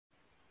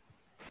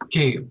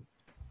Okay,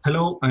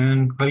 hello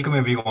and welcome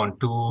everyone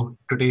to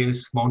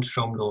today's Mount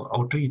Stromlo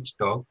outreach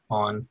talk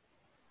on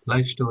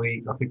life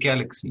story of a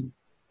galaxy.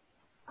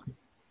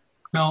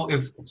 Now,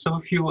 if some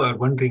of you are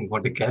wondering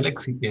what a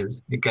galaxy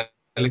is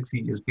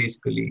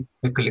basically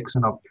a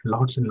collection of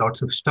lots and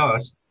lots of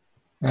stars.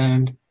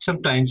 And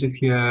sometimes,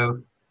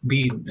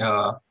 been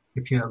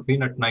if you have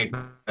been at night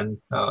and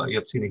you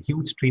have seen a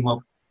huge stream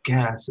of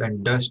gas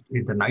and dust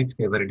in the night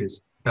sky where it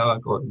is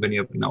dark, or when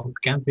you have been out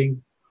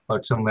camping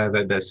or somewhere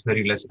where there's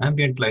very less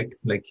ambient light,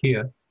 like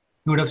here,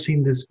 you would have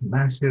seen this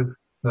massive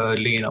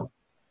lane of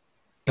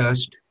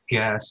dust,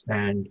 gas,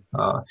 and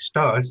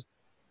stars.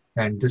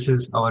 And this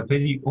is our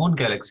very own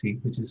galaxy,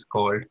 which is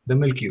called the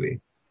Milky Way.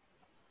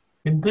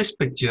 In this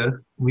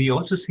picture, we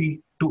also see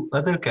two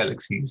other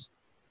galaxies,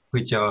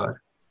 which are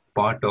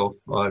part of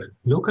our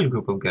local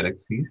group of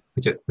galaxies,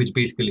 which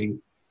basically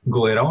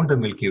go around the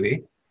Milky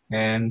Way,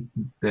 and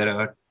there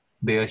are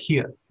they are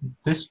here.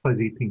 This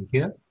fuzzy thing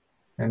here,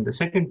 and the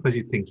second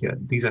fuzzy thing here.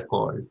 These are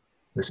called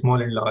the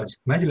small and large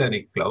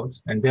Magellanic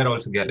Clouds, and they're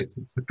also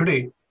galaxies. So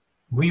today,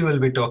 we will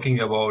be talking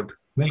about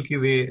Milky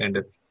Way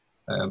and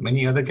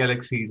many other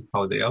galaxies,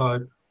 how they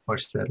are,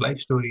 what's their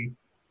life story,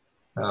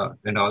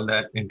 and all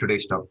that in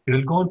today's talk. It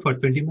will go on for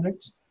 20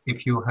 minutes.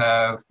 If you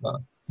have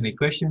any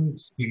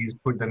questions, please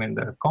put them in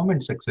the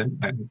comment section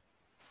and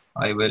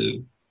I will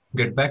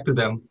get back to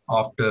them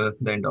after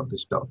the end of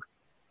this talk.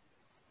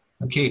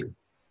 Okay,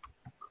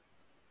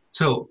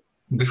 so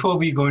before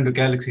we go into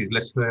galaxies,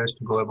 let's first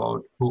go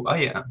about who I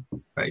am,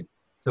 right?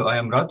 So I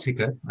am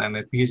Rajsekhar. I'm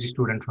a PhD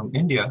student from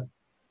India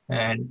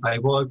and I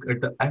work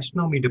at the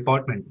astronomy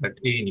department at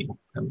ANU.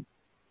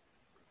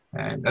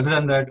 And other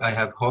than that, I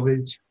have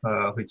hobbies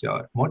which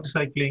are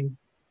motorcycling,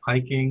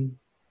 hiking,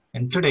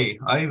 and today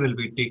I will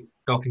be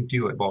talking to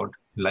you about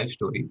life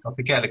story of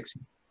a galaxy.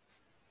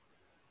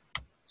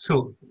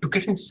 So to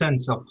get a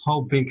sense of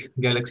how big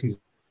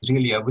galaxies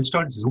really are, we'll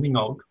start zooming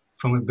out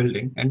from a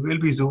building and we'll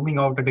be zooming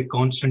out at a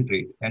constant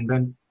rate. And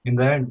then in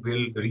the end,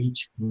 we'll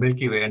reach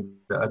Milky Way and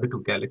the other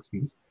two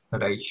galaxies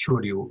that I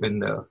showed you in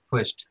the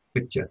first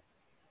picture.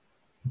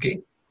 Okay.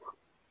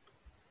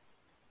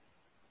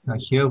 Now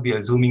here we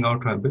are zooming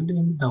out from a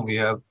building. Now we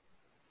have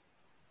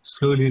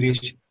slowly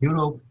reached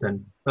Europe,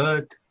 then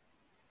Earth,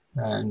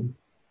 and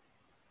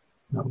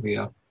now we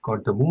have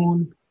got the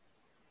moon,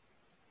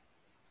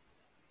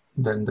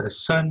 then the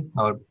sun,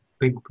 our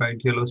big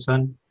bright yellow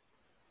sun.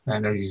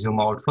 And as you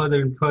zoom out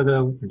further and further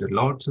into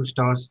lots of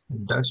stars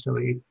and dust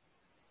away,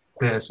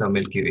 there's a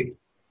Milky Way,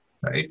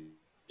 right?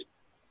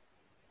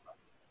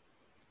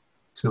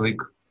 So we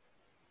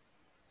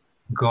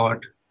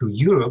got to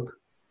Europe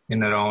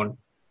in around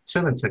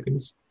 7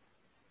 seconds.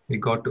 We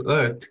got to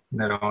Earth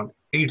in around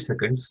 8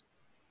 seconds.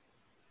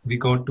 We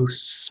got to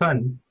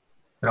Sun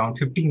around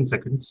 15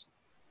 seconds.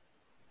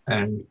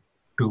 And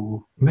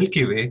to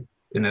Milky Way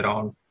in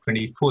around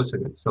 24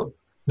 seconds. So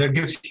that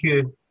gives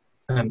you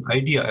an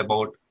idea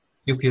about,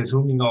 if you're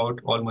zooming out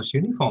almost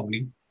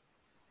uniformly,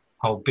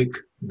 how big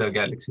the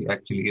galaxy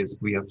actually is.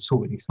 We have so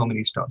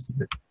many stars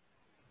in it.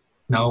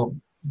 Now,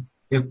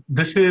 if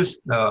this is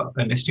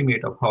an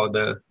estimate of how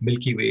the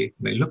Milky Way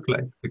may look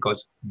like,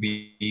 because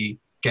we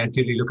can't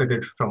really look at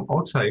it from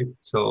outside,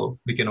 so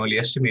we can only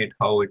estimate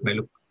how it may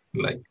look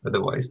like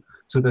otherwise.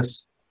 So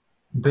this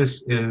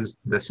is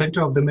the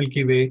center of the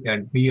Milky Way,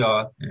 and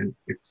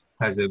it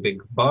has a big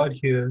bar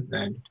here,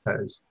 and it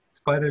has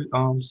spiral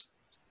arms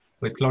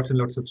with lots and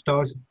lots of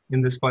stars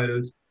in the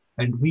spirals.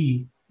 And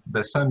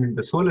the sun in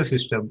the solar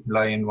system,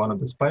 lie in one of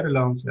the spiral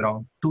arms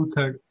around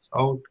 2/3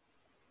 out.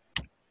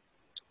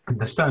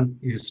 The sun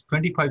is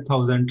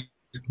 25,000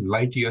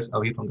 light years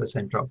away from the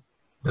center of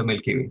the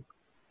Milky Way.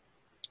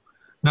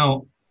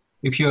 Now,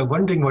 if you are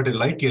wondering what a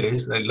light year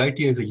is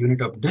a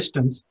unit of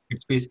distance.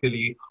 It's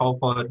basically how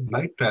far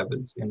light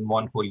travels in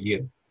one whole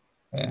year.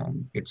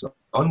 And it's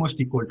almost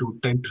equal to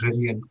 10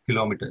 trillion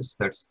kilometers.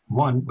 That's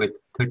one with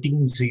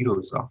 13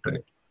 zeros after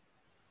it.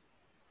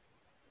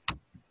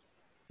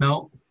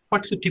 Now,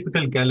 what's a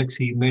typical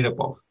galaxy made up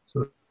of?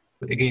 So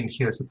again,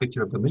 here's a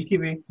picture of the Milky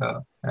Way.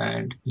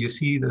 And you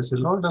see there's a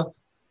lot of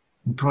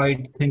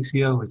bright things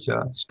here, which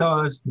are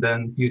stars.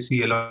 Then you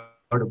see a lot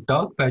of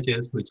dark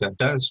patches, which are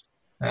dust.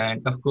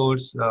 And of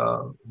course,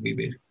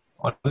 we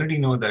already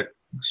know that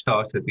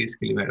stars are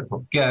basically made up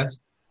of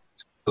gas.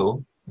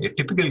 So a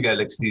typical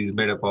galaxy is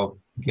made up of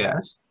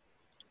gas,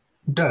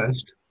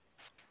 dust,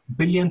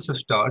 billions of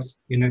stars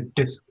in a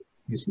disk.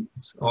 You see,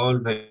 it's all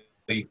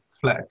very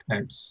flat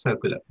and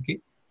circular. Okay,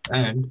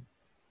 and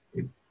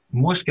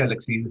most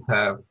galaxies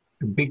have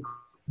a big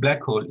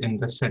black hole in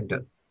the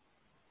center.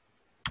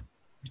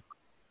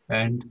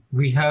 And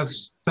we have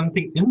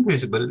something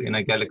invisible in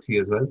a galaxy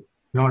as well,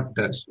 not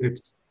dust.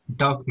 It's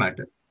dark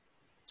matter.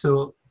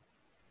 So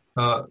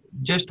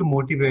just to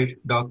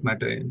motivate dark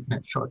matter in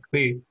a short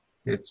way,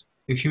 it's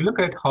if you look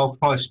at how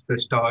fast the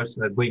stars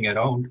are going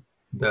around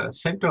the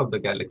center of the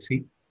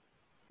galaxy,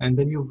 and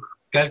then you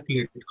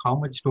calculate how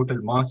much total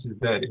mass is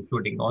there,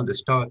 including all the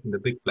stars in the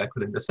big black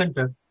hole in the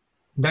center,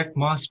 that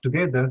mass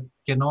together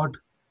cannot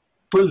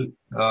pull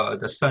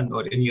the sun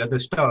or any other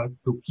star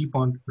to keep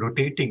on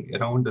rotating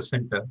around the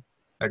center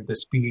at the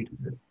speed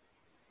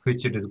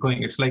which it is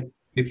going. It's like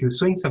if you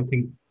swing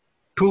something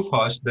too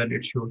fast, then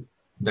it should,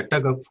 the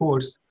tug of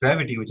force,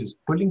 gravity, which is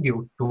pulling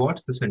you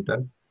towards the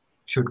center,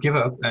 should give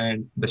up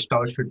and the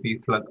star should be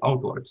flung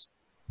outwards.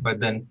 But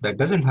then that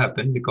doesn't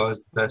happen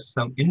because there's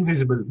some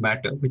invisible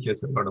matter, which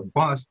has a lot of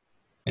mass,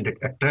 and it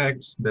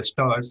attracts the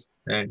stars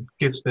and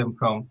keeps them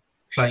from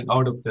flying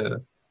out of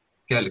the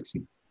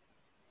galaxy.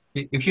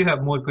 If you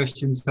have more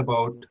questions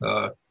about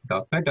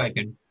dark matter, I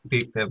can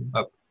take them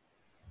up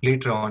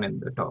later on in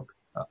the talk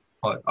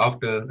or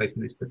after I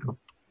finish the talk.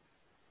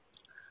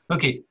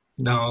 Okay,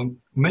 now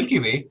Milky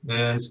Way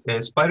is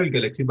a spiral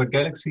galaxy, but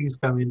galaxies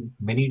come in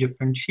many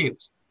different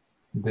shapes.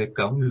 They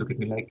come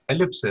looking like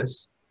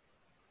ellipses,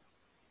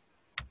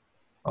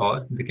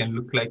 or they can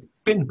look like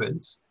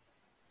pinwheels,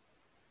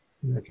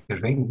 like a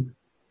ring,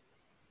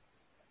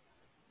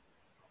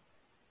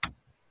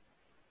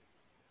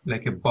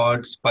 like a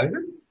barred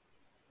spiral.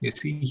 You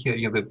see here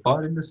you have a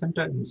bar in the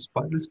center and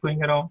spirals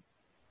going around,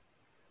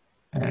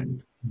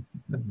 and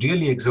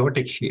really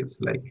exotic shapes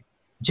like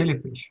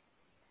jellyfish.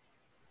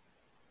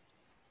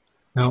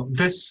 Now,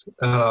 this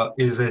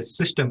is a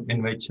system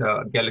in which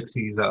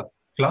galaxies are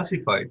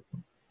classified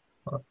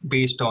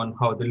based on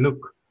how they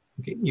look.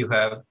 Okay, you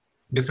have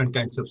different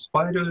kinds of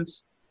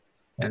spirals,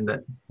 and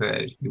then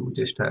where you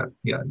just have,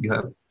 you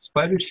have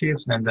spiral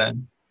shapes, and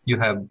then you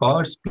have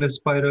bars plus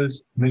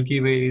spirals. Milky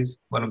Way is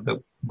one of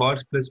the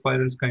bars plus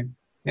spirals kind,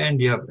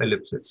 and you have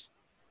ellipses.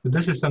 So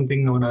this is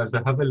something known as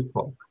the Hubble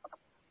fog.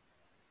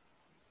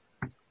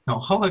 Now,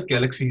 how are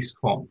galaxies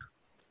formed?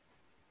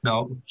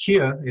 Now,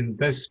 here in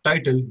this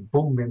title,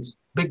 boom means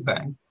Big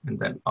Bang, and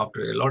then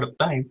after a lot of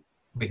time,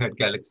 we had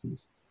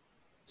galaxies.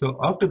 So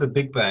after the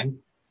Big Bang,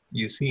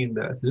 you see in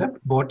the left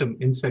bottom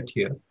inset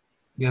here,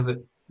 you have a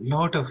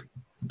lot of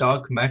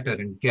dark matter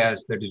and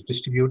gas that is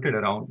distributed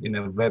around in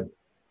a web.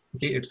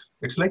 Okay,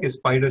 it's like a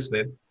spider's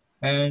web,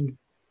 and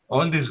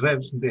all these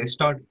webs, they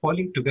start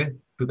falling together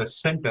to the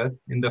center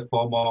in the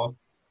form of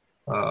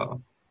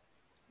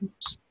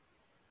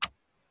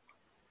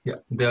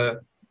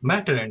the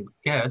matter and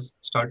gas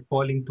start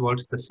falling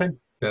towards the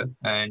center,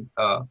 and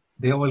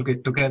they all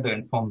get together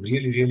and form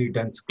really, really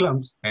dense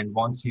clumps. And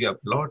once you have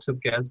lots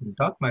of gas and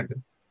dark matter,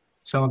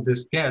 some of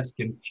this gas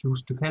can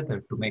fuse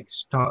together to make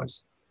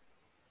stars.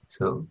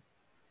 So,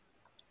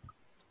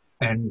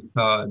 and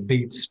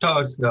these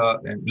stars,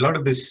 and a lot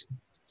of these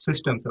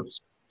systems of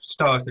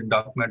stars and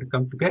dark matter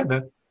come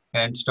together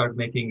and start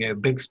making a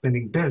big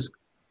spinning disk,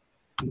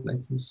 like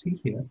you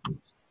see here.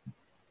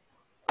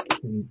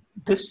 In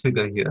this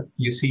figure here,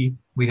 you see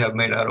we have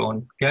made our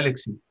own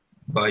galaxy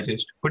by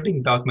just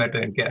putting dark matter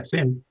and gas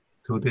in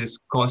through this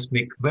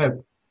cosmic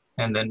web,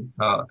 and then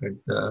at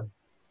the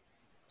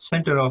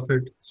center of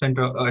it,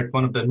 at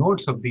one of the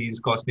nodes of these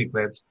cosmic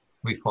webs,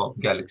 we form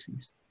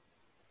galaxies.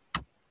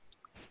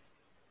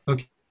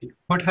 Okay,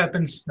 what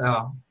happens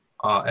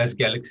as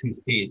galaxies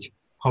age?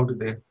 How do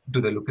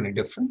they look any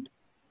different?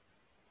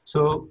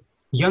 So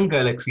young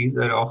galaxies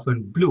are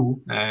often blue,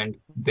 and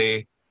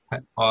they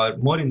are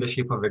more in the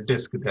shape of a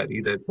disk. They're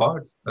either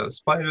barred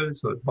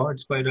spirals or barred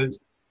spirals.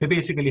 They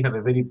basically have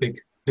a very big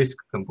disk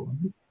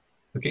component.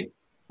 Okay,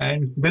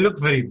 and they look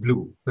very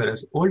blue,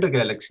 whereas older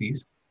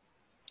galaxies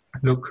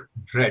look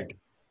red.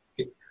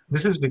 Okay,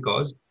 this is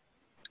because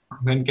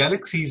when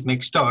galaxies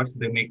make stars,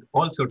 they make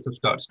all sorts of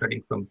stars,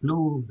 starting from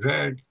blue,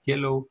 red,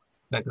 yellow,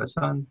 like the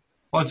sun,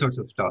 all sorts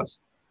of stars.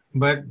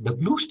 But the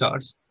blue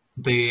stars,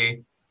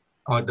 they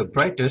are the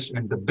brightest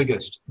and the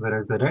biggest,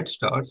 whereas the red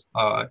stars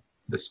are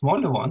the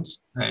smaller ones,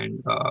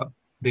 and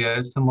they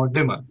are somewhat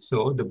dimmer.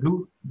 So the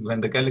blue,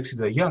 when the galaxies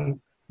are young,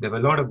 they have a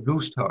lot of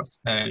blue stars,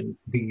 and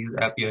these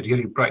appear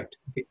really bright.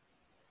 Okay.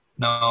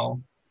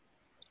 Now,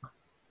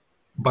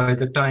 by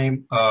the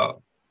time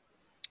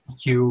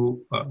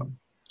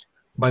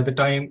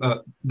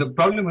the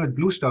problem with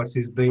blue stars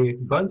is they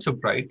burn so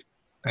bright,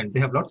 and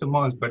they have lots of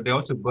mass, but they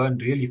also burn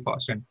really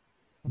fast, and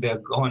they are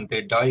gone.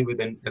 They die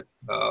within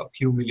a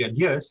few million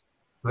years.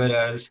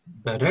 Whereas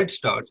the red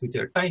stars, which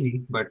are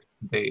tiny, but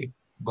they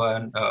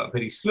burn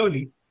very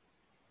slowly,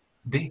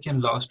 they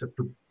can last up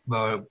to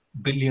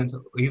billions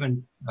or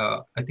even,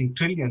 I think,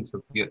 trillions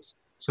of years.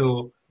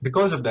 So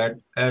because of that,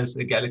 as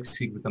a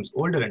galaxy becomes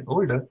older and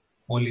older,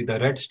 only the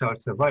red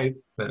stars survive,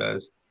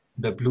 whereas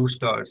the blue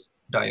stars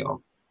die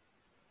off.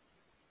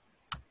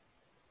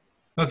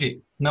 Okay,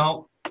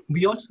 now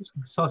we also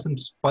saw some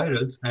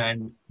spirals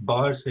and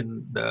bars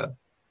in the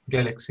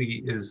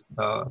galaxy is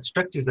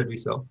structures that we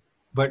saw,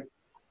 but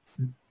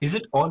is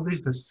it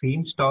always the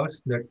same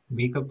stars that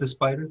make up the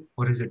spiral,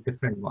 or is it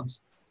different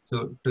ones?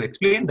 So to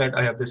explain that,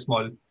 I have this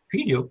small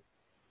video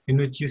in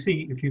which you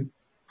see, if you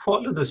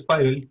follow the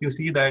spiral, you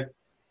see that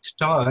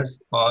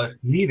stars are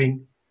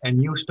leaving and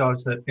new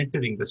stars are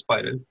entering the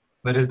spiral,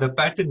 whereas the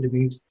pattern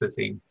remains the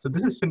same. So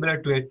this is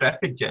similar to a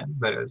traffic jam,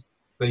 whereas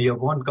where your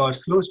one car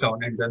slows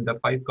down and then the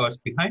 5 cars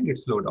behind it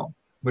slow down.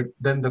 But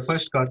then the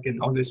first car can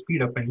always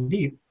speed up and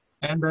leave,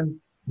 and then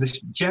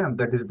this jam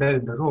that is there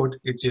in the road,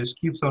 it just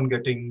keeps on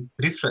getting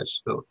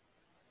refreshed. So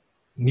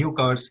new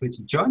cars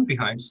which join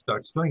behind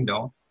start slowing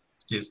down,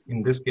 which is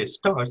in this case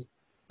stars,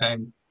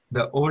 and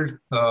the old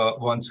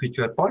ones which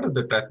were part of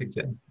the traffic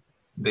jam,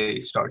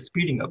 they start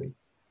speeding away.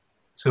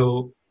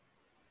 So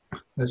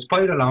the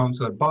spiral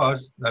arms or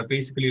bars are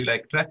basically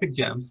like traffic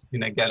jams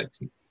in a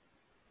galaxy.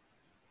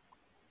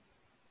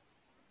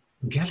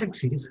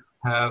 Galaxies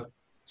have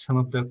some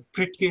of the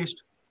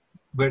prettiest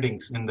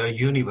weddings in the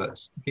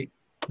universe. Okay,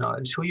 now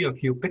I'll show you a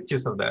few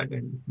pictures of that,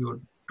 and you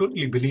would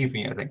totally believe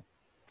me, I think.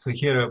 So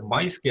here are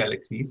mice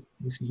galaxies,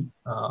 you see,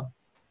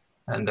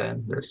 and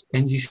then there's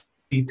NGC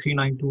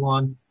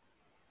 3921.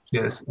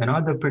 Here's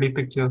another pretty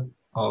picture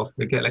of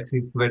the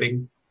galaxy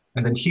wedding,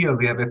 and then here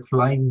we have a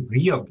flying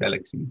V of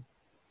galaxies.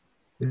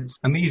 It's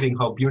amazing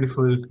how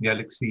beautiful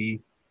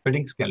galaxy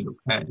weddings can look.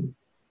 And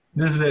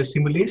this is a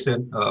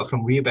simulation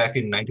from way back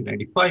in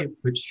 1995,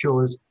 which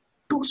shows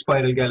two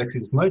spiral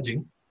galaxies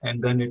merging,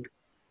 and then it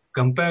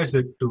compares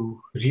it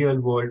to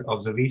real-world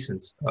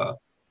observations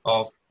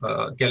of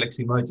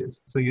galaxy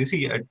mergers. So you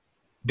see at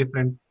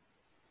different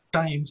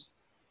times,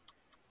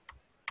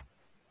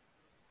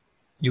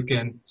 you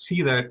can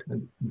see that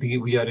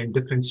we are in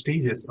different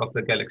stages of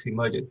the galaxy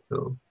merger.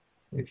 So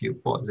if you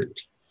pause it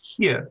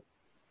here,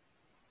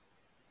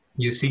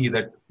 you see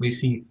that we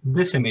see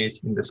this image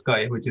in the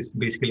sky, which is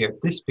basically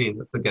at this phase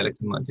of the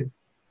galaxy merger.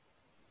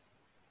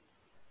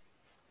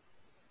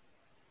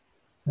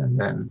 And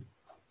then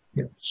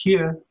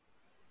here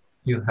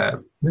you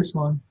have this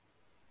one.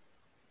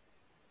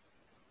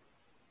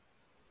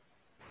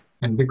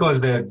 And because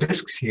they are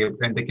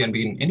disk-shaped and they can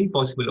be in any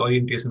possible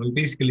orientation, we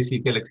basically see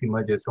galaxy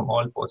mergers from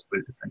all possible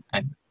different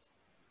angles.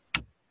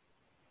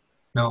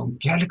 Now,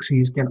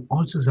 galaxies can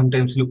also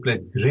sometimes look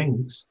like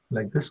rings,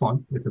 like this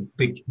one, with a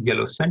big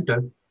yellow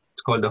center.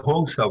 It's called the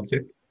whole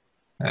subject,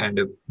 and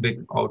a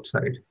big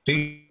outside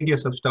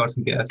radius of stars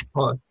and gas,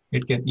 or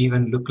it can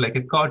even look like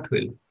a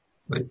cartwheel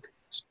with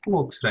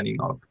spokes running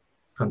out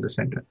from the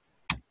center.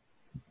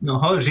 Now,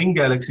 how ring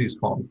galaxies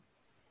form?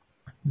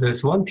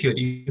 There's one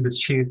theory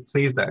which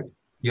says that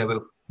you have a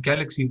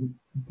galaxy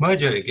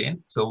merger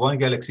again. So one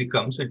galaxy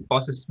comes, it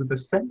passes through the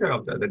center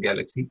of the other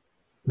galaxy.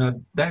 Now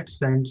that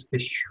sends a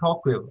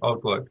shock wave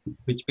outward,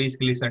 which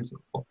basically sends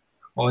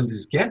all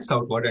this gas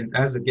outward. And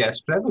as the gas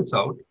travels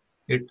out,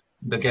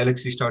 the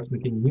galaxy starts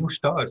making new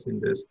stars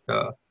in this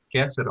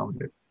gas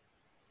around it.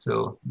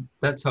 So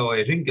that's how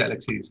a ring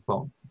galaxy is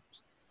formed.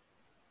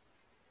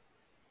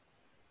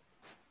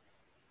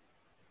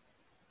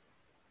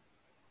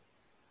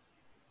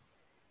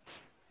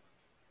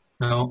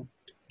 Now,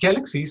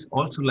 galaxies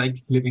also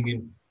like living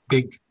in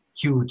big,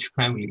 huge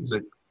families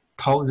with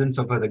thousands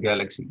of other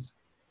galaxies.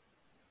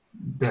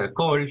 They're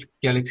called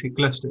galaxy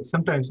clusters.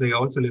 Sometimes they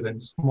also live in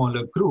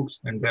smaller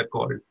groups, and they're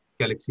called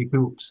galaxy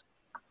groups.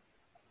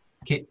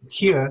 Okay,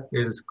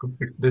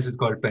 this is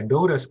called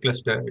Pandora's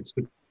cluster. It's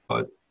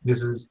because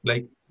this is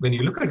like, when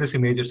you look at this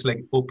image, it's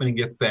like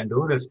opening a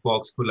Pandora's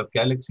box full of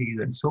galaxies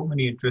and so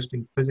many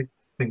interesting physics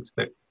things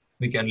that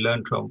we can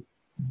learn from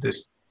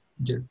this,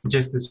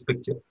 just this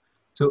picture.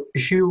 So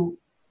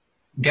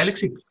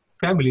galaxy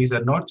families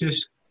are not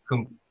just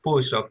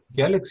composed of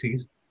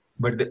galaxies,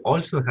 but they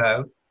also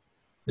have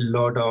a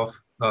lot of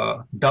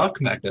dark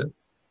matter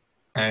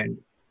and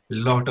a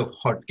lot of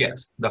hot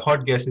gas. The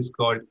hot gas is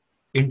called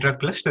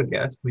intra-cluster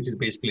gas, which is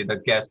basically the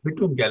gas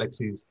between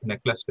galaxies in a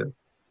cluster.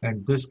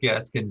 And this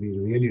gas can be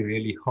really,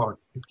 really hot.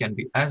 It can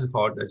be as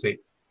hot as a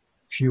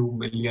few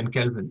million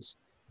kelvins.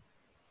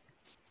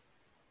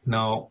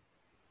 Now,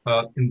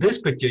 in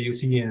this picture, you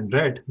see in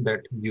red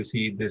that you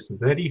see this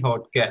very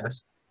hot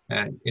gas,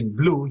 and in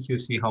blue, you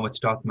see how much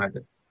dark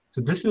matter.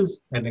 So this is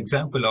an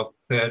example of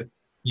where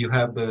you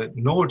have the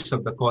nodes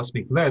of the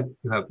cosmic web.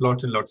 You have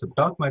lots and lots of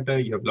dark matter.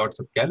 You have lots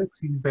of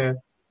galaxies there.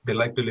 They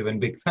like to live in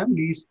big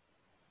families,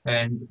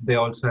 and they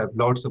also have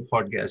lots of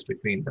hot gas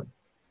between them.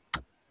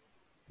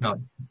 Now,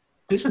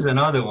 this is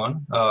another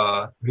one,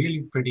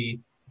 really pretty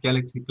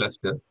galaxy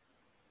cluster,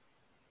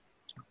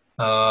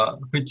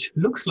 which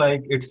looks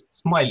like it's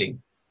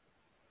smiling.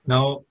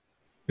 Now,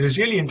 it is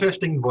really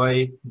interesting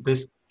why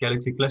this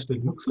galaxy cluster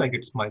looks like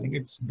it's smiling.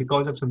 It's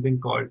because of something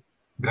called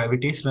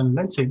gravitational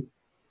lensing.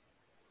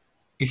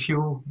 If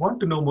you want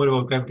to know more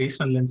about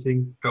gravitational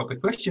lensing, drop a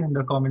question in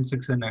the comment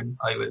section and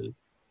I will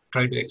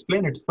try to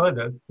explain it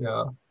further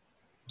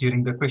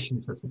during the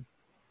question session.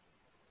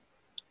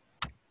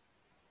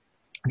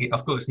 Okay,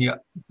 of course, yeah,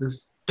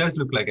 this does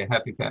look like a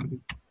happy family.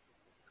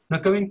 Now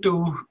coming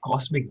to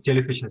cosmic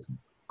jellyfishes,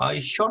 I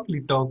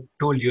shortly told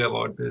you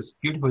about this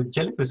beautiful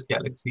jellyfish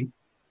galaxy.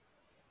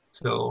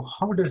 So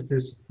how does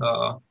this,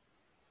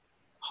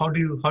 how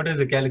does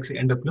a galaxy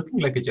end up looking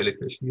like a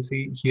jellyfish? You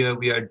see here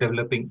we are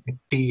developing a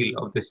tail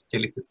of this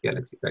jellyfish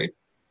galaxy, right?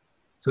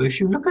 So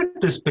if you look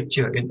at this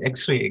picture in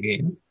X-ray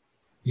again,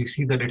 you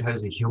see that it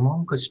has a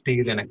humongous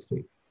tail in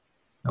X-ray.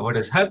 Now what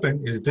has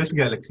happened is this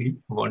galaxy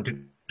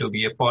wanted to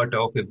be a part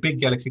of a big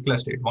galaxy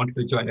cluster. It wanted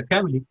to join a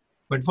family.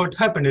 But what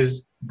happened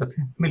is the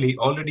family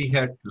already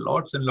had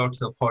lots and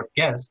lots of hot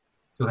gas.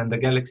 So when the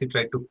galaxy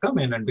tried to come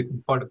in and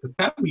become part of the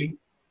family,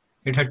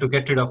 it had to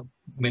get rid of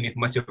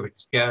much of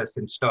its gas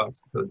and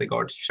stars. So they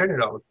got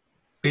shredded out.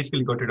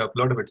 basically got rid of a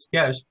lot of its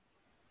gas.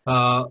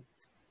 Uh,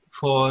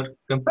 for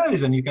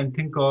comparison, you can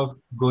think of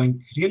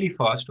going really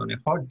fast on a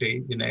hot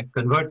day in a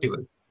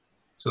convertible.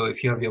 So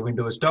if you have your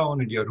windows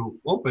down and your roof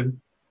open,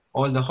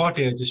 all the hot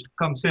air just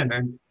comes in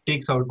and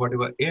takes out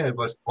whatever air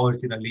was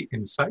originally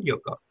inside your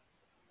car.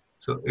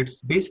 So it's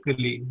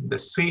basically the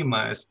same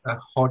as a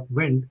hot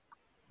wind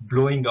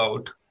blowing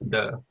out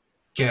the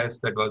gas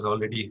that was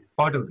already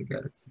part of the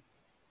galaxy.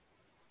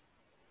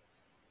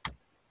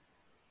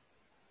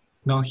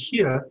 Now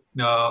here,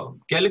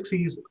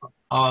 galaxies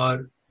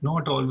are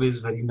not always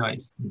very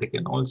nice. They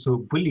can also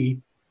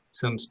bully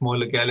some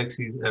smaller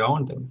galaxies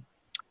around them.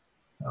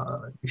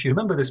 If you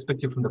remember this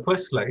picture from the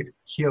first slide,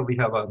 here we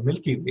have our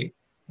Milky Way,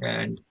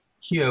 and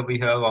here we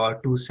have our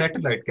two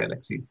satellite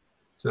galaxies.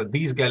 So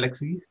these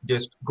galaxies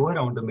just go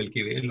around the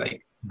Milky Way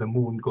like the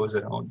moon goes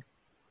around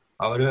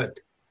our Earth.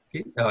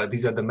 Okay?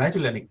 These are the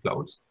Magellanic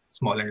Clouds,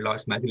 small and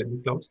large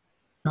Magellanic Clouds.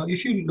 Now,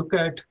 if you look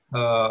at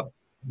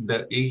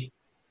the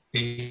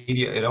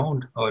area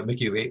around our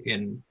Milky Way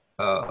in,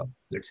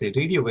 let's say,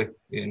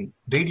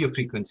 radio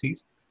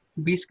frequencies,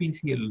 you basically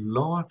see a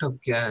lot of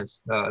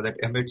gas that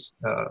emits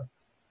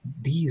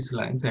these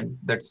lines, and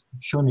that's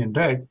shown in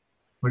red.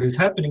 What is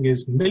happening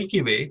is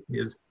Milky Way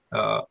is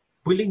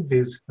pulling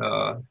these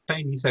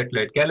tiny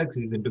satellite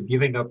galaxies into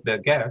giving up their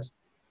gas,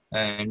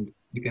 and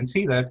you can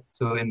see that.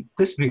 So in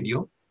this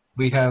video,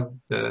 we have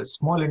the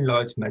small and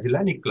large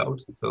Magellanic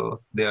Clouds.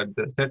 So they are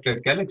the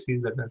satellite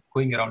galaxies that are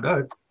going around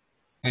Earth.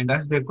 And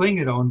as they're going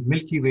around,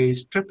 Milky Way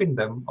is stripping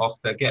them of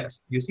the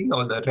gas. You see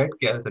all the red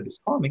gas that is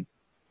forming.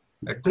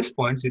 At this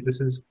point, see, this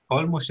is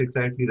almost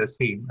exactly the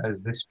same as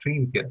this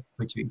stream here,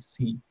 which we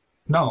see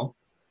now.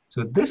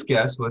 So this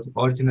gas was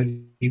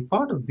originally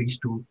part of these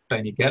two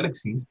tiny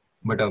galaxies,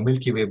 but our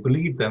Milky Way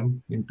bullied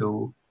them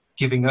into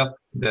giving up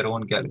their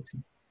own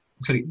galaxies,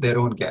 their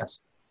own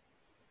gas.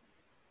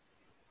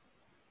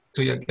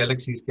 So yeah,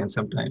 galaxies can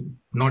sometimes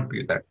not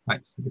be that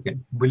nice. They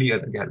can bully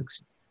other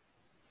galaxies.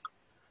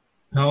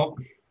 Now,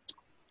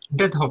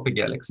 death of a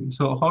galaxy.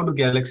 So how do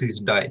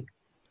galaxies die?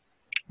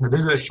 Now,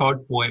 this is a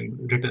short poem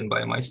written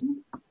by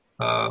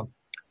myself.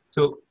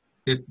 So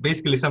it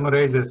basically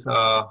summarizes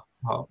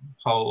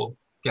how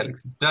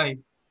galaxies die.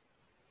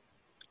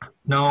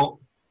 Now,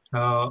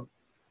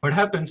 what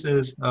happens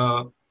is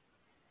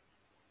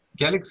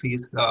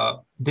galaxies,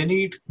 they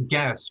need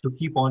gas to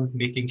keep on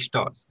making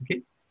stars.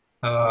 Okay,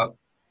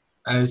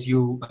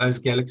 as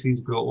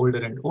galaxies grow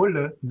older and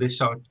older, they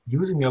start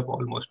using up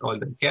almost all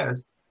the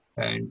gas,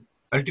 and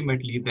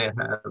ultimately they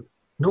have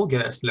no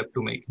gas left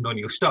to make no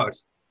new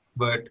stars.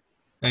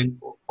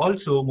 And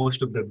also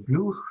most of the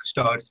blue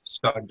stars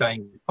start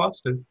dying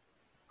faster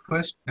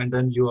first, and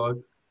then your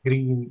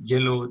green,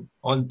 yellow,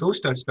 all those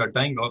stars start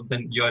dying off.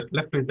 Then you are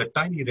left with the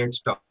tiny red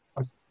stars,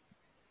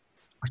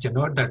 which are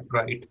not that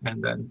bright,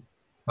 and then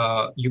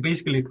you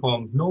basically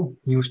form no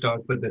new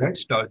stars, but the red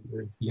stars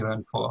will live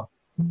on for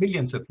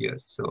millions of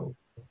years. So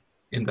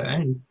in the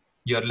end,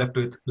 you are left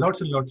with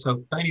lots and lots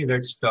of tiny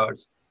red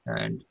stars,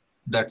 and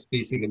that's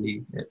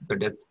basically the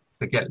death of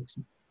the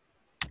galaxy.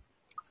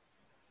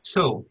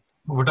 So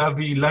what have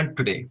we learned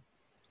today?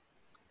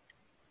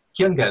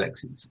 Young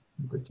galaxies,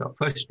 that's our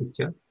first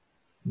picture.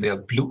 They are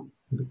blue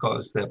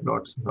because they have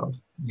lots of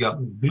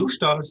young blue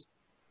stars,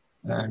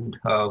 and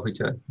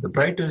which are the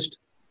brightest.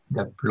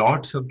 They have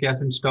lots of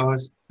gas and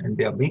stars, and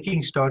they are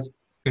making stars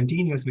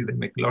continuously. They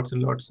make lots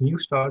and lots of new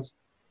stars.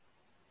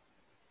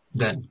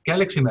 Then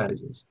galaxy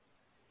marriages.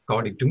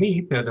 According to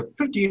me, they are the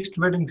prettiest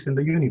weddings in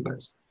the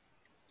universe.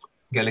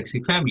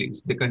 Galaxy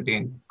families, they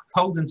contain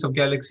thousands of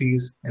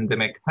galaxies, and they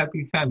make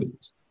happy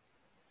families.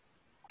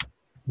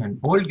 And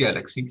old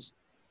galaxies,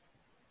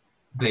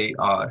 they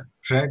are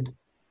red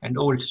and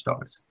old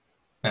stars,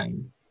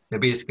 and they're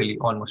basically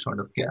almost out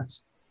of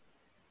gas.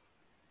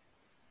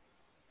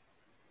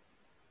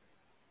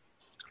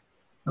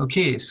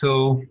 Okay,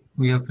 so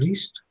we have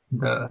reached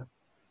the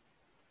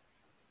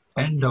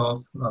end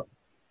of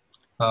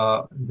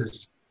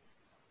this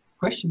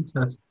questions.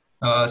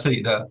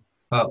 The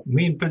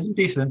main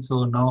presentation.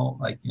 So now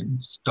I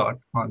can start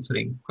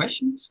answering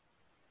questions.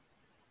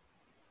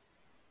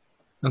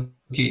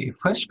 Okay,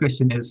 first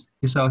question is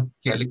our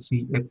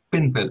galaxy a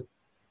pinwheel?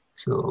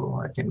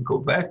 So I can go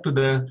back to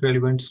the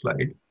relevant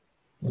slide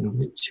in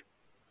which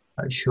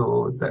I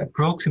show the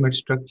approximate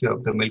structure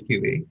of the Milky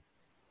Way.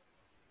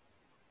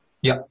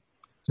 Yeah,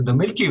 so the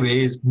Milky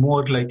Way is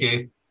more like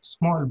a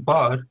small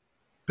bar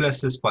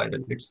plus a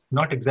spiral. It's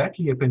not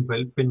exactly a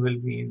pinwheel. Pinwheel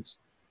means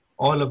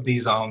all of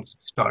these arms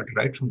start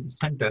right from the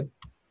center.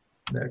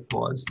 That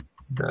was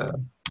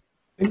the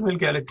pinwheel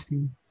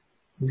galaxy.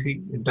 You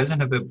see, it doesn't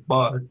have a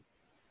bar.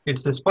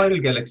 It's a spiral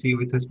galaxy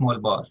with a small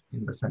bar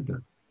in the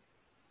center.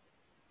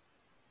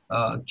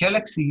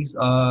 Galaxies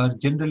are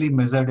generally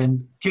measured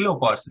in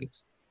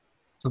kiloparsecs.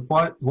 So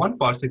one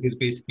parsec is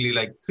basically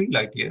like 3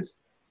 light years.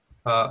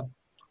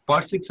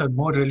 Parsecs are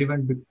more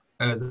relevant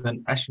as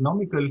an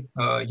astronomical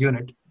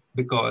unit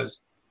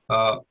because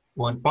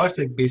one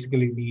parsec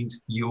basically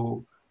means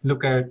you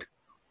look at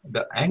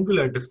the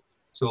angular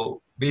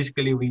so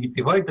basically we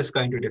divide the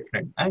sky into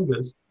different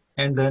angles,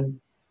 and then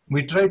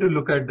we try to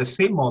look at the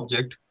same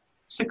object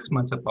 6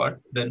 months apart,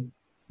 then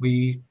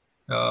we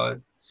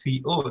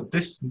see, oh,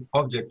 this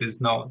object is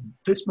now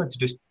this much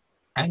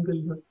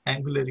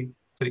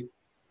sorry,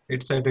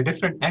 it's at a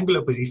different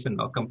angular position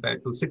now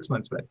compared to 6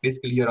 months back.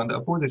 Basically, you're on the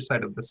opposite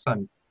side of the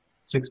sun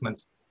 6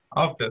 months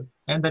after.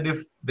 And then if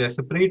they're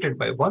separated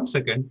by 1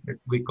 second,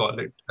 we call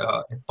it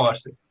a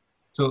parsec.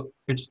 So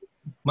it's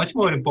much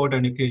more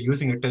important if you're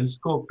using a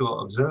telescope to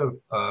observe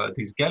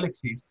these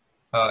galaxies.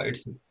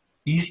 It's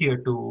easier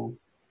to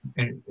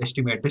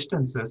estimate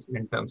distances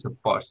in terms of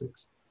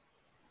parsecs.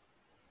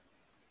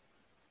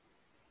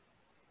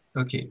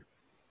 Okay,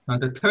 now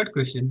the third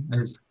question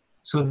is,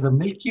 so the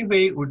Milky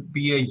Way would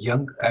be a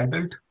young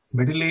adult,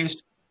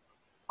 middle-aged.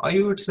 I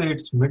would say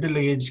it's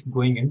middle-aged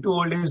going into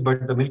old age,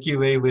 but the Milky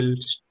Way will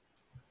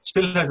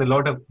still has a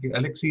lot of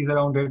galaxies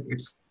around it.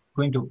 It's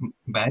going to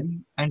marry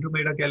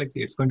Andromeda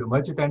galaxy. It's going to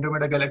merge with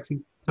Andromeda galaxy.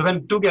 So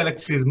when two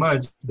galaxies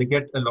merge, they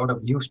get a lot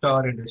of new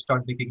star and they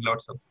start making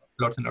lots and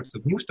lots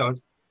of new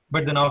stars.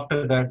 But then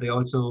after that, they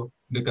also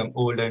become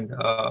old and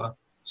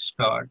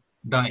start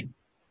dying.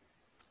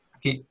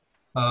 Okay.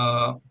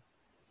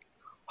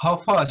 How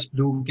fast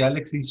do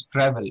galaxies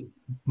travel? It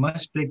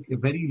must take a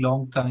very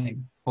long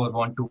time for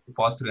one to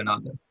pass through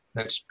another.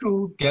 That's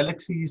true.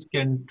 Galaxies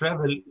can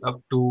travel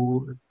up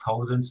to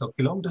thousands of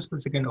kilometers per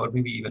second or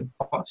maybe even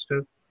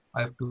faster.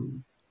 I have to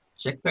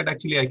check that.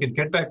 Actually, I can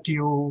get back to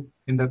you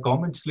in the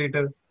comments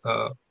later.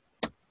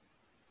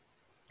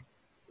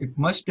 It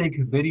must take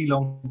a very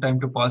long time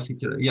to pass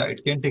each other. Yeah,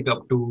 it can take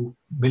up to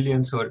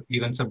millions or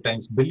even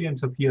sometimes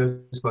billions of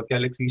years for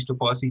galaxies to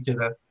pass each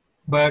other.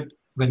 But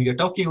when you're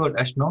talking about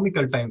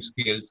astronomical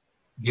timescales,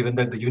 given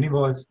that the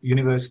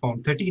universe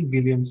formed 13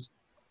 billion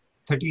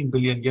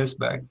years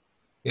back,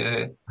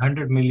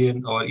 100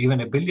 million or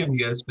even a billion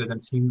years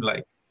doesn't seem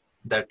like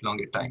that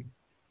long a time.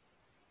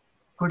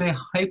 Could a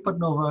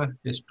hypernova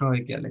destroy a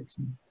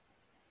galaxy?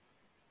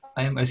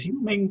 I am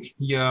assuming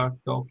you're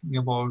talking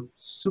about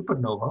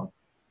supernova.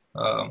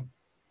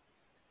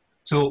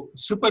 So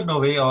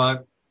supernovae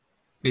are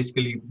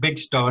basically big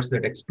stars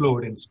that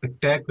explode in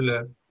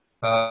spectacular,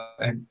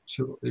 and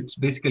so it's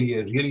basically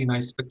a really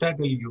nice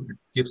spectacle. It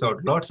gives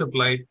out lots of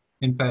light.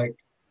 In fact,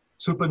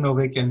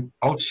 supernovae can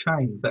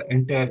outshine the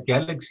entire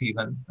galaxy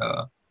when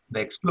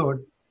they explode.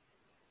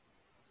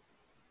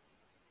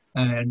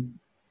 And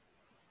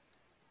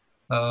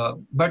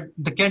but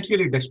they can't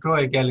really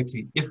destroy a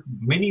galaxy. If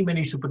many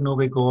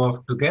supernovae go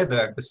off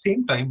together at the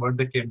same time, what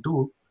they can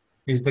do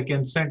is they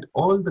can send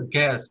all the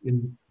gas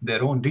in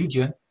their own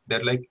region.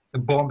 They're like a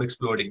bomb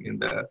exploding in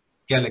the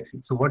galaxy.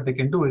 So what they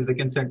can do is they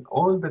can send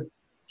all the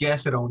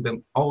gas around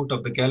them out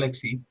of the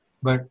galaxy,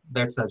 but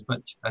that's as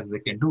much as they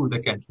can do. They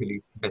can't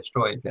really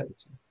destroy a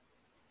galaxy.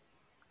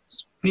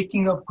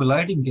 Speaking of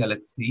colliding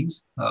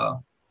galaxies,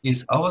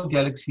 is our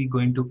galaxy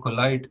going to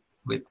collide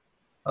with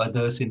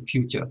others in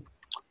future?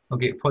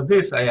 Okay, for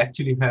this, I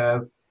actually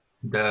have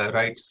the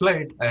right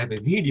slide. I have a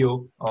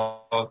video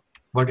of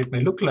what it may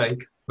look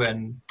like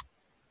when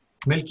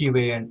Milky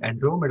Way and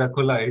Andromeda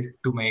collide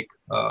to make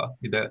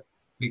either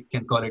we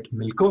can call it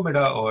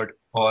Milkomeda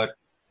or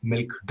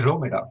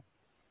Milkdromeda.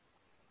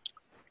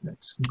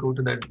 Let's go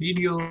to that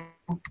video.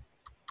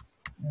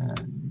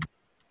 And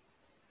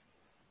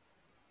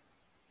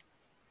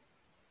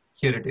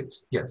here it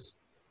is. Yes.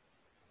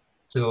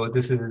 So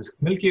this is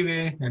Milky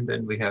Way, and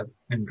then we have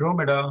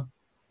Andromeda.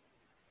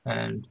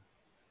 And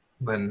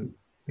when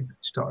they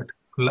start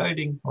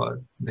colliding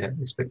or they have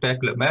a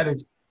spectacular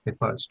marriage, they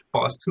first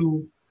pass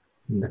through,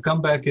 and they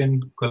come back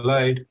in,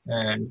 collide,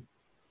 and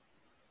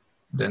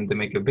then they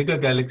make a bigger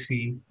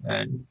galaxy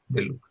and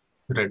they look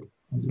red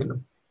and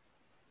yellow.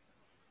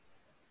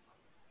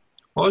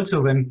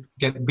 Also, when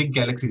big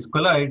galaxies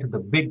collide, the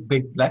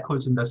big black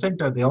holes in the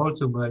center, they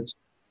also merge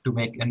to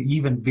make an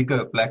even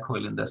bigger black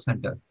hole in the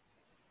center.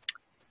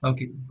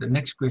 Okay, the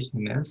next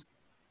question is,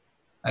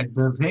 at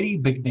the very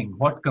beginning,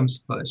 what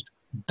comes first?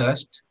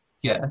 Dust,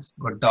 gas,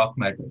 or dark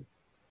matter?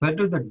 Where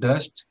do the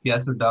dust,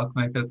 gas, or dark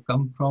matter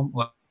come from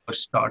or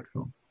start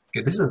from?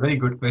 Okay, this is a very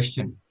good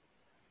question.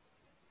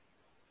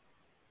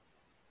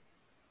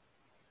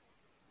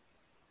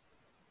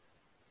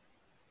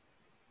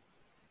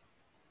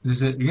 This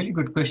is a really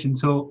good question.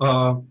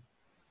 So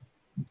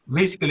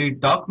basically,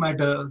 dark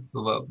matter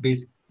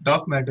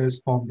is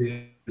formed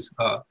these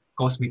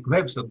cosmic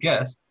webs of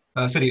gas.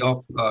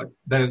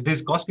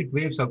 These cosmic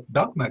waves of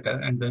dark matter,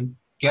 and then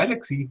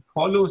galaxy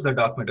follows the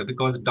dark matter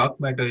because dark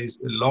matter is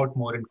a lot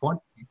more in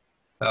quantity.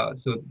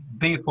 So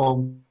they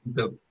form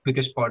the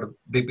biggest part of.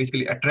 They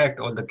basically attract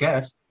all the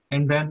gas,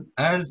 and then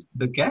as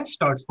the gas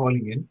starts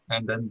falling in,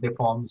 and then they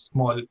form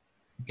small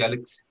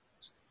galaxies.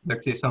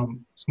 Let's say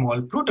some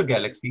small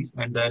proto-galaxies,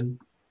 and then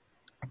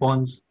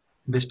once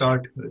they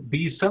start,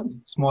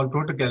 some small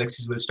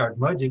proto-galaxies will start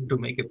merging to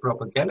make a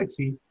proper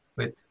galaxy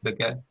with the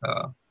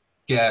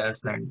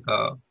gas and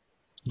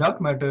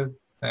dark matter,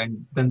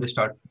 and then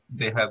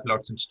they have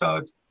lots of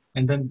stars,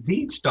 and then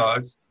these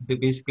stars, they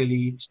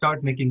basically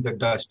start making the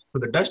dust. So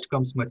the dust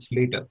comes much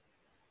later.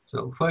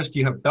 So first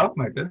you have dark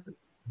matter,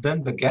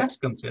 then the gas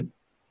comes in,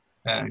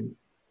 and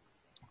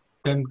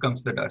then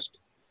comes the dust.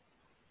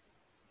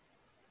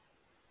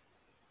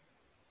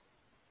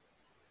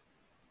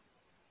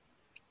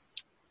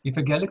 If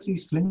a galaxy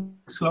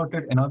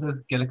slingshotted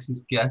another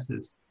galaxy's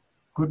gases,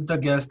 could the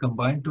gas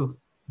combine to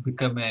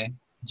become a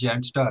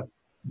giant star?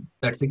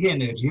 That's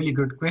again a really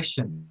good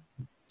question.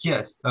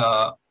 Yes,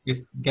 if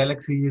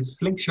galaxies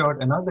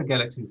slingshot another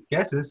galaxy's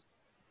gases,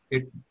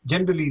 it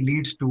generally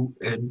leads to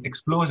an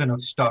explosion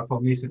of star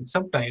formation.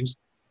 Sometimes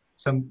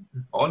some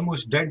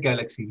almost dead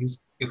galaxies,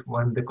 if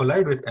when they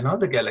collide with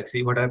another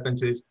galaxy, what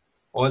happens is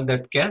all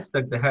that gas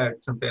that they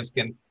had sometimes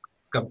can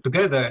come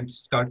together and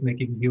start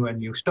making new and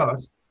new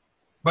stars.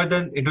 But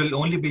then it will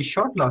only be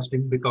short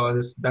lasting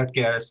because that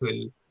gas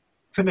will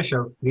finish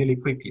out really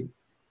quickly.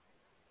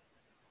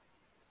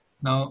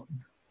 Now,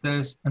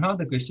 there's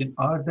another question.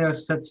 Are there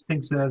such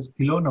things as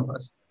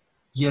kilonovas?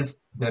 Yes,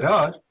 there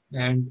are.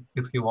 And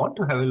if you want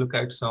to have a look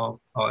at some of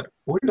our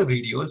older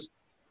videos,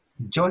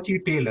 Georgie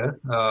Taylor,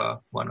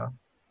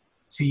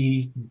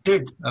 she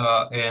did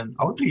an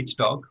outreach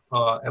talk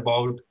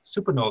about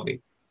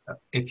supernovae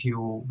a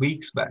few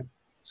weeks back.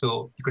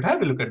 So you could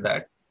have a look at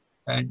that.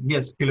 And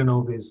yes,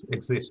 kilonovae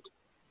exist.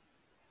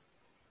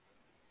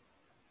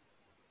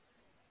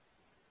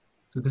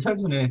 So this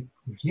has been a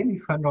really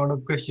fun round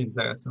of questions.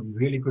 There are some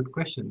really good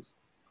questions.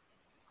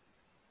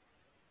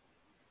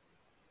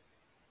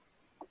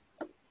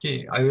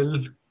 Okay, I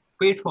will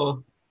wait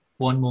for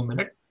 1 more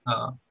minute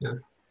if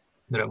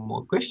there are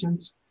more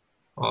questions,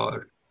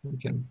 or we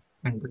can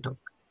end the talk.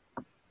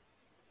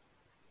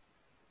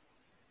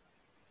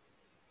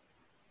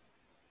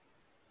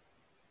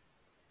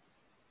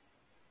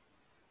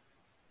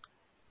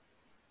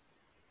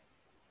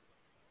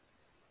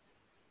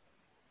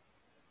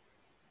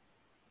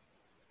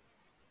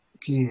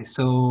 Okay,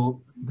 so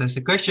there's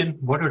a question,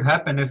 what would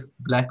happen if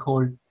black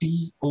hole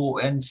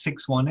TON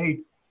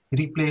 618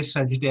 replaced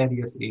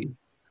Sagittarius A?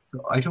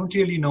 So I don't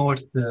really know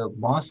what's the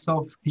mass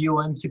of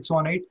TON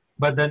 618,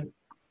 but then,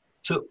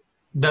 so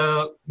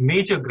the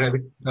major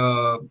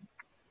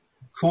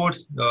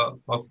force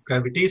of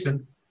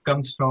gravitation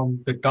comes from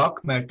the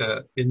dark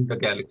matter in the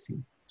galaxy.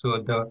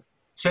 So the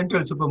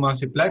central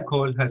supermassive black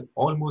hole has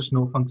almost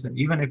no function.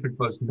 Even if it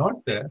was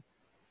not there,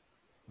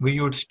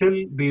 we would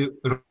still be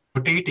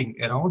rotating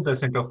around the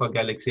center of our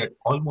galaxy at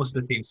almost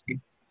the same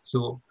speed.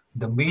 So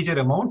the major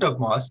amount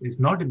of mass is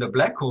not in the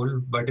black hole,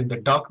 but in the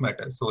dark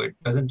matter. So it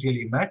doesn't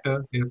really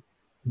matter if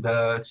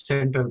the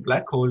central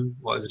black hole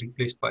was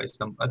replaced by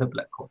some other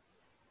black hole.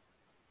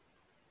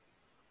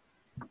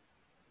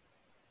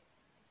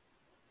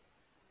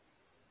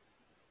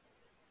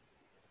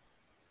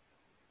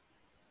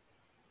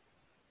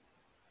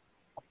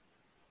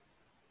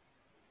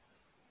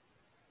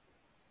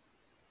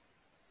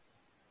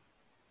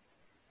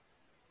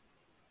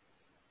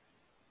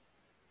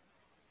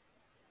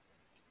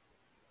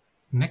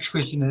 Next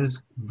question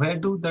is, where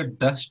do the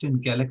dust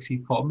in galaxy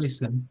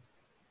formation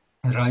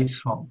rise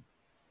from?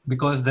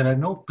 Because there are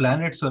no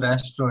planets or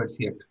asteroids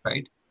yet,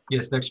 right?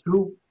 Yes, that's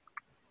true.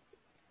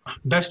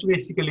 Dust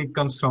basically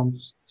comes from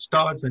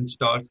stars. When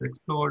stars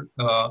explode,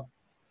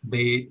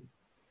 they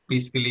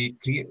basically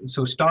create,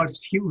 so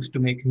stars fuse to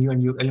make new and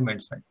new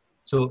elements, right?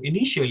 So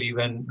initially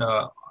when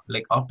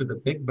like after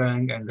the Big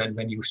Bang, and then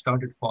when you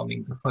started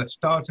forming the first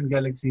stars and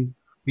galaxies,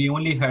 we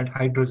only had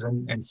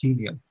hydrogen and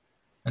helium.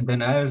 And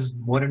then as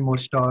more and more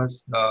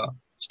stars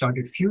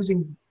started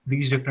fusing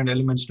these different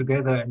elements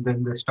together, and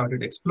then they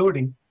started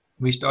exploding,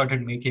 we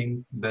started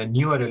making the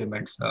newer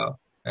elements,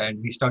 and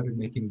we started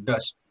making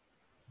dust.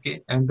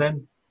 Okay, and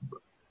then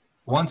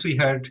once we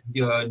had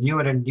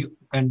newer and new,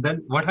 and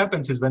then what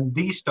happens is when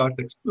these stars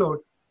explode,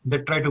 they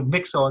try to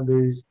mix all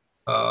these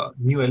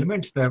new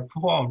elements they have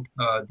formed.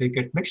 They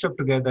get mixed up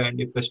together, and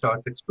if the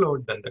stars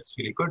explode, then that's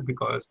really good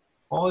because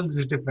all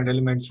these different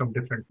elements from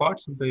different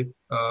parts of the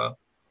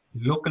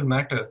local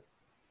matter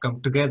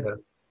come together,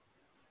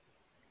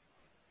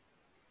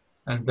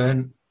 and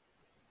then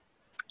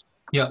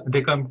yeah,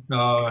 they come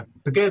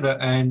together,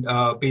 and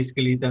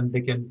basically then they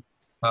can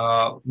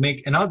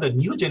make another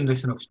new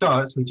generation of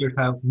stars which would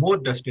have more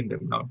dust in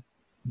them. Now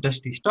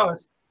dusty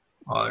stars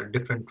are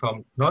different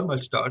from normal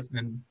stars,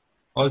 and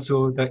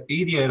also the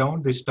area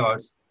around the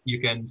stars,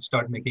 you can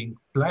start making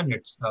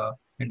planets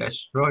and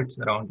asteroids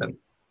around them.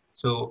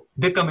 So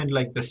they come in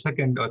like the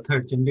second or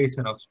third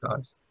generation of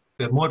stars.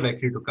 They're more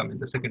likely to come in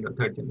the second or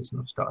third generation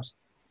of stars.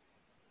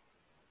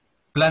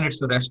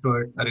 Planets or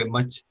asteroids are a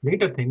much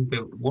later thing. They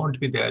won't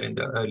be there in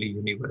the early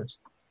universe.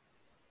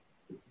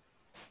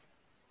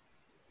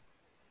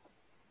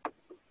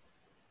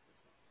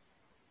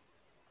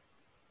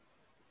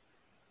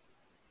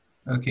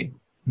 Okay,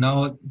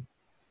 now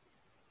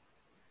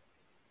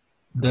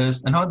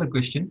there's another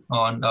question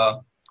on,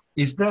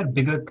 is there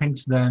bigger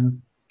things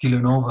than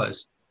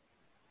kilonovas?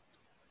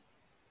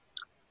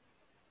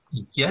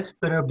 Yes,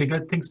 there are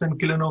bigger things than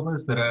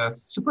kilonovas. There are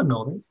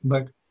supernovas,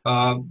 but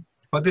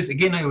for this,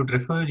 again, I would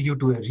refer you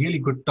to a really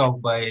good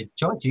talk by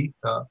Georgie,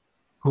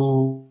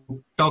 who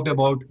talked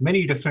about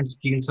many different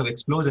scales of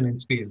explosion in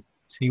space.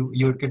 So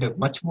you would get a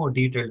much more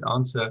detailed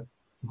answer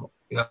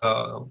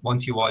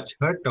once you watch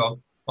her talk.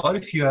 Or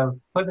if you have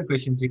further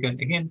questions, you can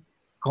again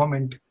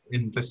comment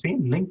in the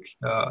same link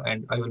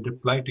and I will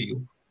reply to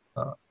you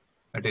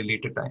at a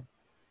later time.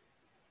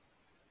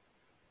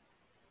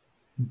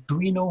 Do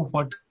we know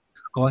what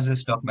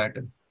causes dark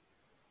matter?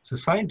 So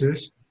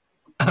scientists,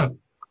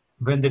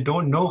 when they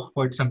don't know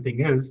what something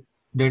is,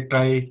 they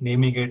try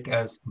naming it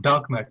as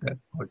dark matter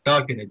or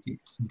dark energy.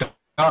 It's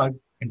dark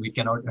and we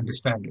cannot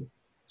understand it.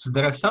 So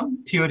there are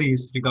some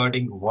theories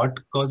regarding what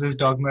causes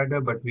dark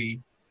matter, but we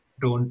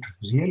don't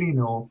really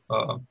know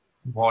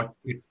what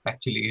it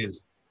actually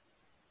is.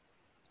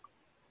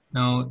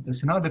 Now,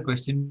 there's another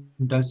question.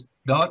 Does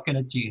dark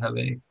energy have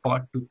a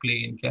part to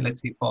play in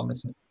galaxy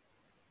formation?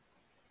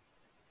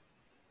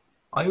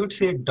 I would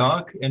say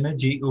dark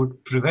energy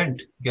would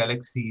prevent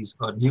galaxies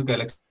or new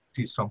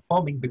galaxies from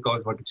forming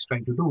because what it's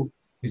trying to do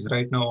is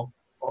right now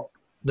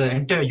the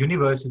entire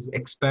universe is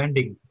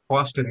expanding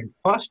faster and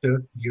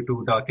faster due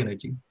to dark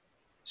energy.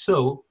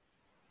 So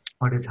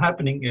what is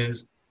happening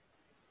is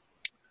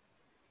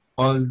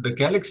all the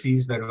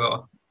galaxies that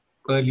were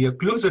earlier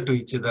closer to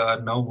each other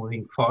are now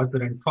moving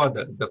farther and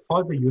farther. The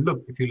farther you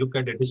look, if you look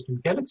at a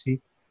distant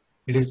galaxy,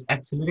 it is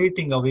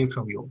accelerating away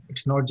from you.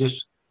 It's not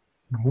just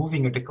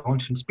moving at a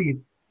constant speed,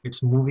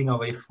 it's moving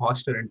away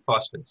faster and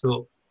faster.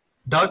 So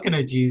dark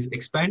energy is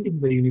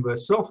expanding the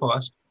universe so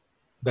fast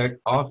that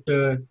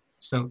after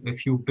a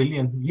few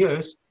billion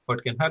years,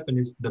 what can happen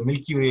is the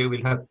Milky Way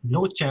will have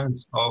no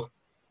chance of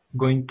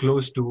going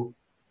close to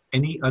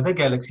any other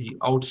galaxy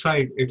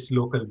outside its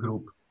local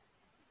group.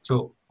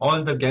 So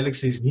all the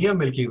galaxies near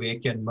Milky Way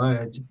can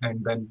merge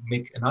and then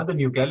make another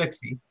new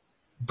galaxy.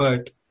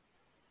 But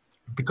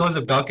because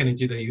of dark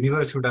energy, the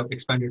universe would have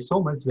expanded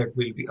so much that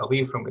we'll be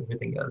away from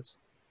everything else.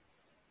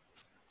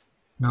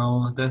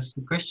 Now, there's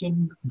the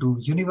question, do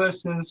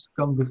universes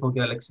come before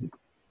galaxies?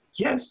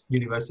 Yes,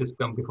 universes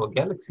come before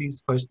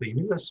galaxies. First, the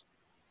universe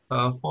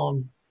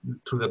formed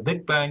through the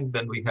Big Bang.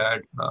 Then we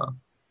had,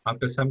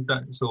 after some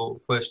time,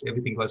 so first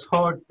everything was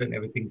hot, then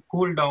everything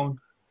cooled down.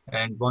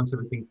 And once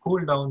everything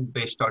cooled down,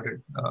 they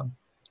started,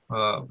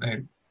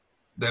 and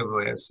there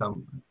were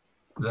some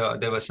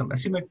there was some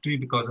asymmetry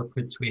because of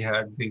which we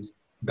had these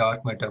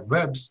dark matter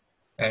webs,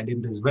 and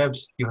in these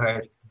webs you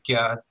had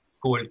gas,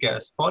 cold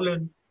gas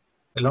fallen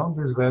along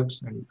these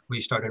webs, and we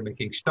started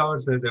making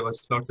stars where there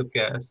was lots of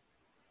gas,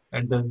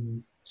 and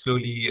then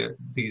slowly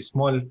these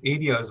small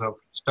areas of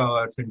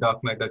stars and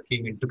dark matter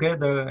came in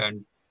together,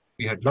 and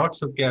we had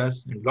lots of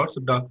gas and lots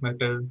of dark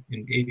matter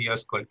in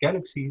areas called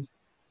galaxies,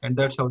 and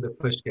that's how the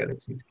first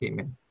galaxies came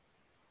in.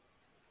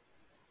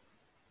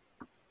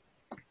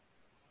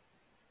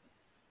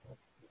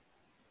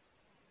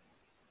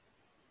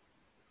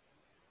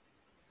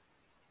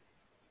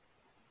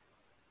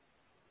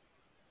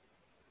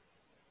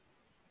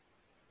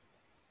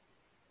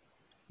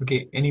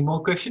 Okay, any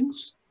more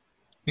questions?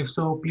 If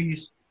so,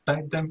 please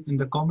type them in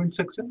the comment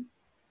section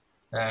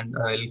and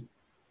I'll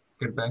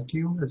get back to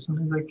you as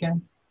soon as I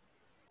can.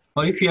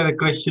 Or if you have a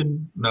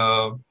question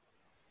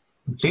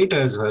later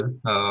as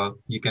well,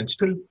 you can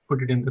still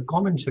put it in the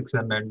comment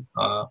section and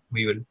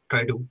we will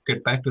try to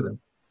get back to them.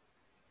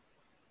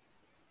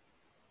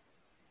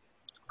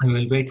 I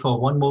will wait for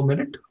 1 more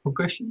minute for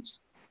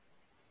questions.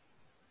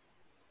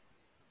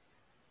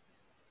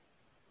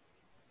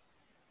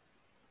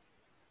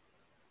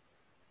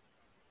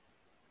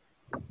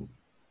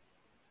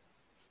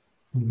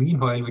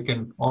 Meanwhile, we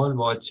can all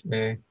watch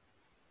a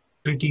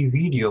pretty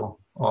video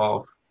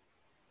of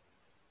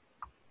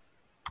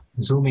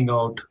zooming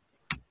out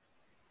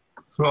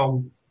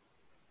from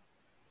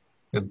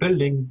a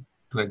building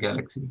to a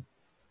galaxy.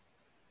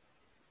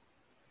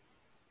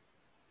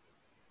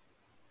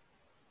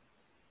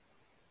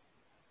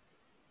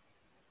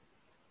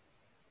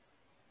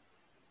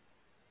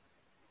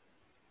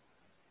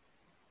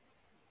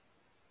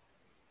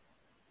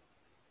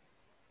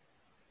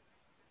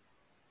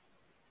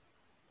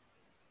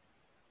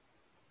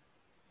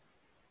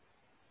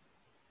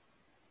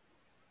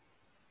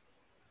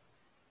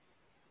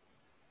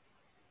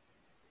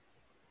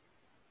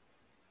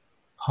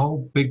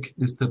 How big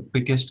is the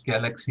biggest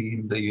galaxy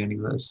in the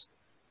universe?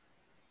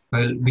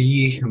 Well,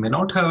 we may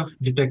not have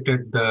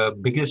detected the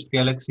biggest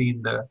galaxy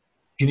in the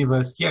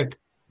universe yet,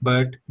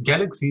 but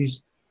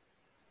galaxies,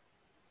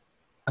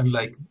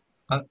 unlike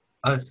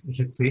us,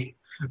 let's say,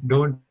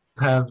 don't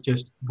have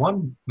just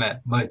one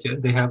merger.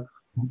 They have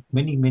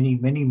many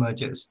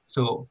mergers.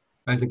 So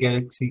as the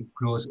galaxy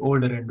grows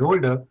older and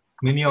older,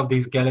 many of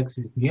these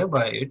galaxies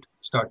nearby it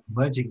start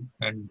merging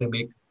and they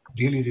make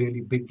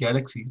really big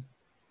galaxies.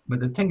 But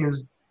the thing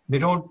is, they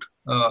don't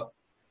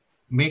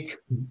make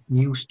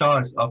new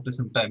stars after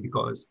some time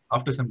because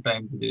after some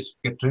time they just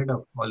get rid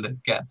of all the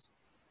gas.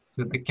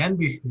 So they can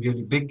be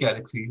really big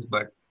galaxies,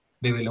 but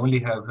they will only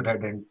have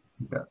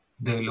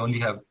they will only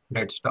have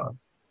red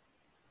stars.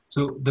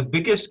 So the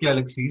biggest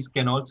galaxies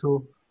can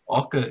also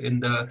occur in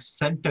the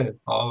center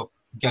of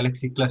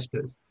galaxy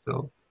clusters.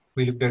 So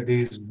we looked at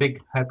these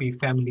big happy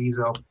families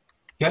of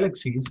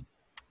galaxies.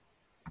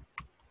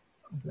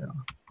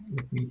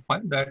 Let me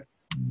find that.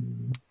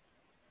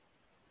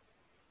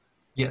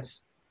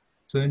 Yes.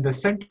 So in the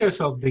centers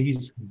of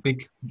these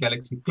big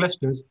galaxy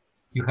clusters,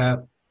 you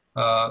have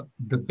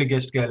the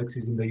biggest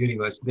galaxies in the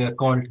universe. They are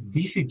called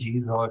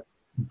BCGs, or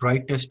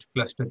brightest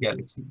cluster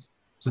galaxies.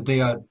 So they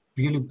are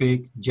really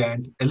big,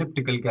 giant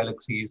elliptical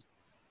galaxies,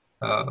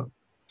 uh,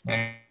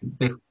 and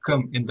they've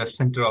come in the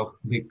center of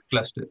big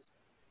clusters.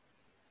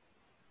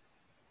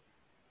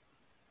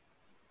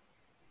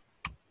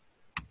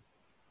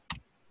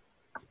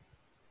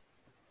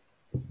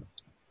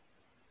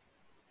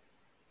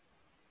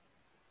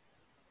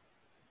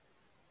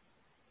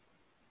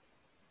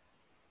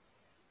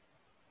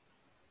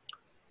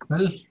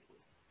 Well,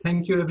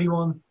 thank you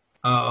everyone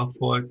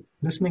for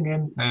listening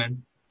in,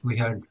 and we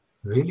had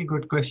really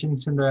good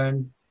questions in the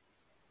end.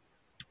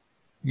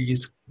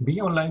 Please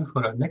be online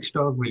for our next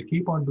talk. We'll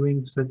keep on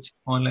doing such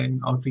online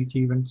outreach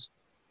events.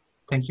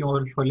 Thank you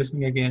all for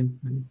listening again,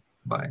 and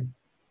bye.